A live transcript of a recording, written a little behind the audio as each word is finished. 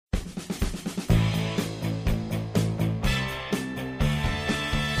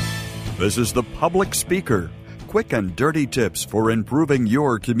This is The Public Speaker, quick and dirty tips for improving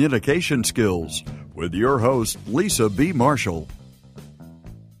your communication skills, with your host, Lisa B. Marshall.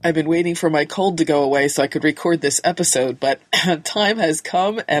 I've been waiting for my cold to go away so I could record this episode, but time has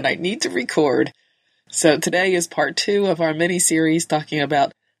come and I need to record. So today is part 2 of our mini-series talking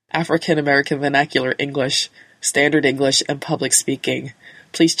about African American Vernacular English, Standard English, and public speaking.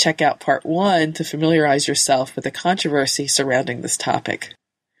 Please check out part 1 to familiarize yourself with the controversy surrounding this topic.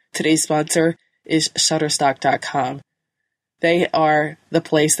 Today's sponsor is Shutterstock.com. They are the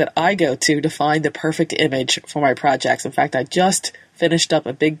place that I go to find the perfect image for my projects. In fact, I just finished up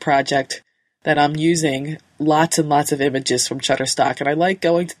a big project that I'm using lots and lots of images from Shutterstock, and I like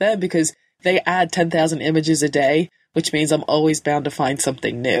going to them because they add 10,000 images a day, which means I'm always bound to find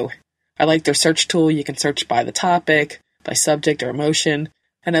something new. I like their search tool. You can search by the topic, by subject or emotion,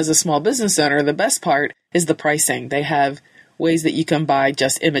 and as a small business owner, the best part is the pricing. They have ways that you can buy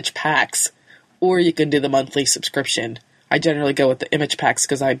just image packs, or you can do the monthly subscription. I generally go with the image packs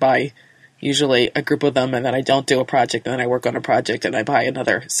because I buy usually a group of them, and then I don't do a project, and then I work on a project, and I buy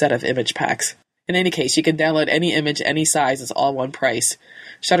another set of image packs. In any case, you can download any image, any size. It's all one price.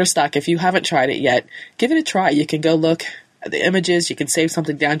 Shutterstock, if you haven't tried it yet, give it a try. You can go look at the images. You can save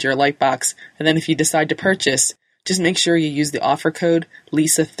something down to your Lightbox, and then if you decide to purchase, just make sure you use the offer code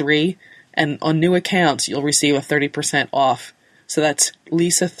LISA3, and on new accounts, you'll receive a 30% off. So that's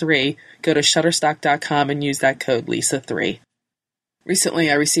LISA3. Go to Shutterstock.com and use that code LISA3. Recently,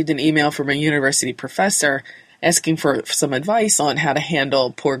 I received an email from a university professor asking for some advice on how to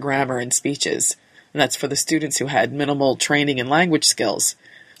handle poor grammar in speeches. And that's for the students who had minimal training in language skills.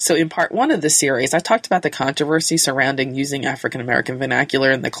 So in part 1 of this series, I talked about the controversy surrounding using African American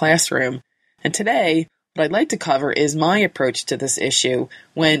vernacular in the classroom. And today, what I'd like to cover is my approach to this issue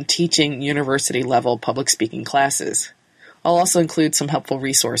when teaching university-level public speaking classes. I'll also include some helpful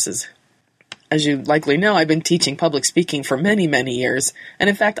resources. As you likely know, I've been teaching public speaking for many, many years, and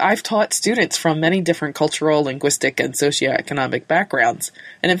in fact, I've taught students from many different cultural, linguistic, and socioeconomic backgrounds.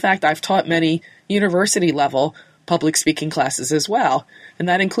 And in fact, I've taught many university-level public speaking classes as well, and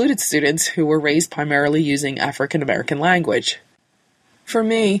that included students who were raised primarily using African American language. For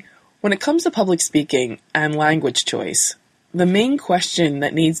me, when it comes to public speaking and language choice, the main question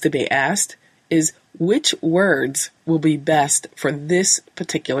that needs to be asked is which words will be best for this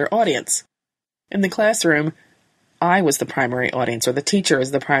particular audience. In the classroom, I was the primary audience, or the teacher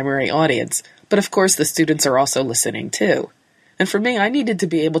is the primary audience, but of course the students are also listening too. And for me, I needed to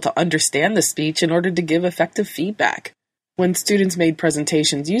be able to understand the speech in order to give effective feedback. When students made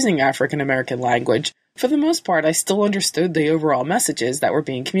presentations using African American language, for the most part, I still understood the overall messages that were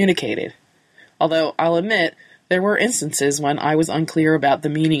being communicated. Although, I'll admit, there were instances when I was unclear about the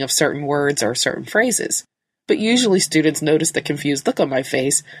meaning of certain words or certain phrases. But usually students noticed the confused look on my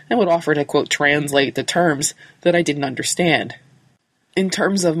face and would offer to, quote, translate the terms that I didn't understand. In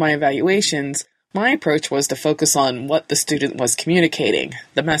terms of my evaluations, my approach was to focus on what the student was communicating,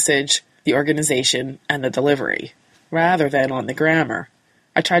 the message, the organization, and the delivery, rather than on the grammar.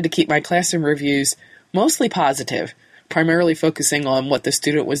 I tried to keep my classroom reviews mostly positive, primarily focusing on what the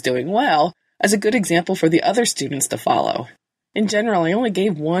student was doing well as a good example for the other students to follow. In general, I only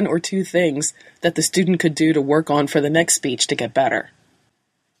gave 1 or 2 things that the student could do to work on for the next speech to get better.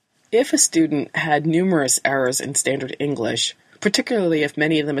 If a student had numerous errors in standard English, particularly if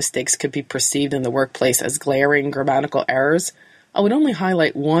many of the mistakes could be perceived in the workplace as glaring grammatical errors, I would only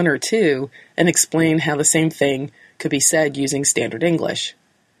highlight 1 or 2 and explain how the same thing could be said using standard English.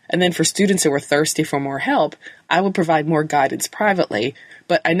 And then for students who were thirsty for more help, I would provide more guidance privately,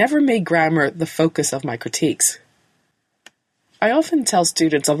 but I never made grammar the focus of my critiques. I often tell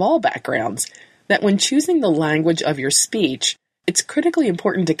students of all backgrounds that when choosing the language of your speech, it's critically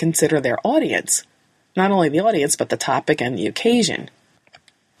important to consider their audience. Not only the audience, but the topic and the occasion.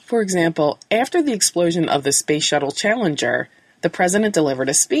 For example, after the explosion of the Space Shuttle Challenger, the president delivered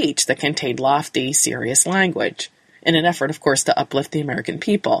a speech that contained lofty, serious language, in an effort, of course, to uplift the American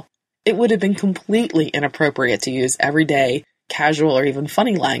people. It would have been completely inappropriate to use everyday, casual, or even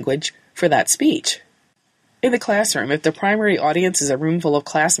funny language for that speech. In the classroom, if the primary audience is a room full of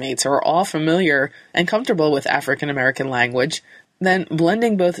classmates who are all familiar and comfortable with African American language, then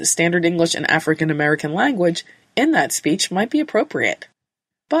blending both standard English and African American language in that speech might be appropriate.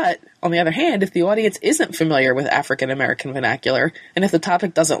 But, on the other hand, if the audience isn't familiar with African American vernacular, and if the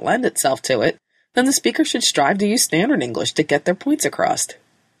topic doesn't lend itself to it, then the speaker should strive to use standard English to get their points across.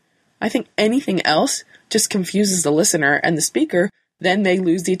 I think anything else just confuses the listener, and the speaker then may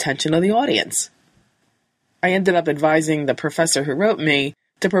lose the attention of the audience. I ended up advising the professor who wrote me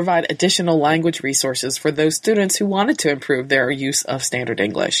to provide additional language resources for those students who wanted to improve their use of standard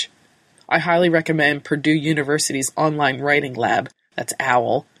English. I highly recommend Purdue University's online writing lab, that's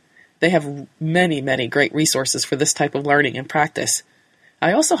OWL. They have many, many great resources for this type of learning and practice.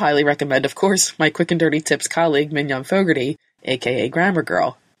 I also highly recommend, of course, my Quick and Dirty Tips colleague, Mignon Fogarty, aka Grammar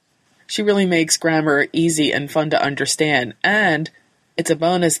Girl. She really makes grammar easy and fun to understand, and it's a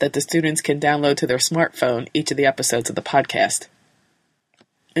bonus that the students can download to their smartphone each of the episodes of the podcast.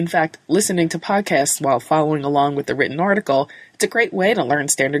 In fact, listening to podcasts while following along with the written article, it's a great way to learn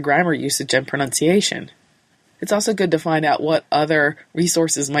standard grammar usage and pronunciation. It's also good to find out what other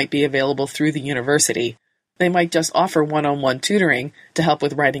resources might be available through the university. They might just offer one-on-one tutoring to help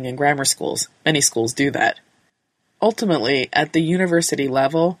with writing in grammar schools. Many schools do that. Ultimately, at the university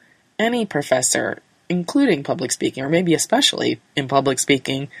level, any professor, including public speaking, or maybe especially in public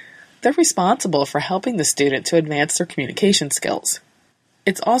speaking, they're responsible for helping the student to advance their communication skills.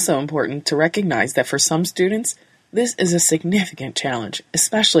 It's also important to recognize that for some students, this is a significant challenge,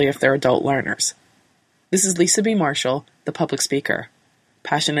 especially if they're adult learners. This is Lisa B. Marshall, the public speaker.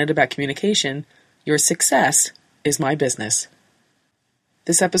 Passionate about communication, your success is my business.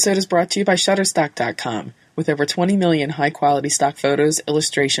 This episode is brought to you by Shutterstock.com. With over 20 million high-quality stock photos,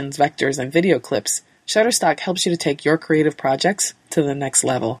 illustrations, vectors, and video clips, Shutterstock helps you to take your creative projects to the next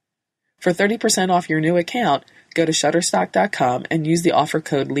level. For 30% off your new account, go to Shutterstock.com and use the offer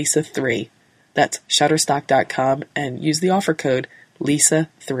code LISA3. That's Shutterstock.com and use the offer code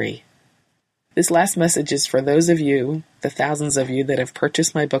LISA3. This last message is for those of you, the thousands of you that have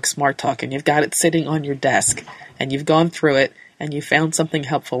purchased my book Smart Talk and you've got it sitting on your desk and you've gone through it and you found something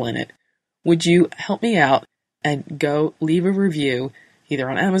helpful in it. Would you help me out and go leave a review either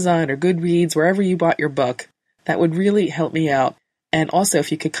on Amazon or Goodreads, wherever you bought your book? That would really help me out. And also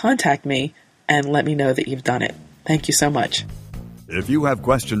if you could contact me and let me know that you've done it. Thank you so much. If you have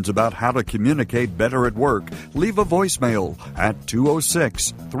questions about how to communicate better at work, leave a voicemail at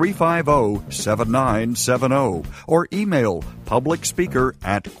 206-350-7970 or email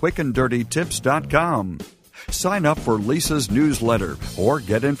publicspeaker@quickanddirtytips.com. Sign up for Lisa's newsletter or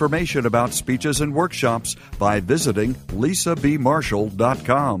get information about speeches and workshops by visiting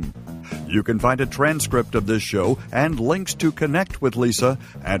lisabmarshall.com. You can find a transcript of this show and links to connect with Lisa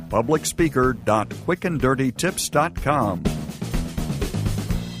at publicspeaker.quickanddirtytips.com.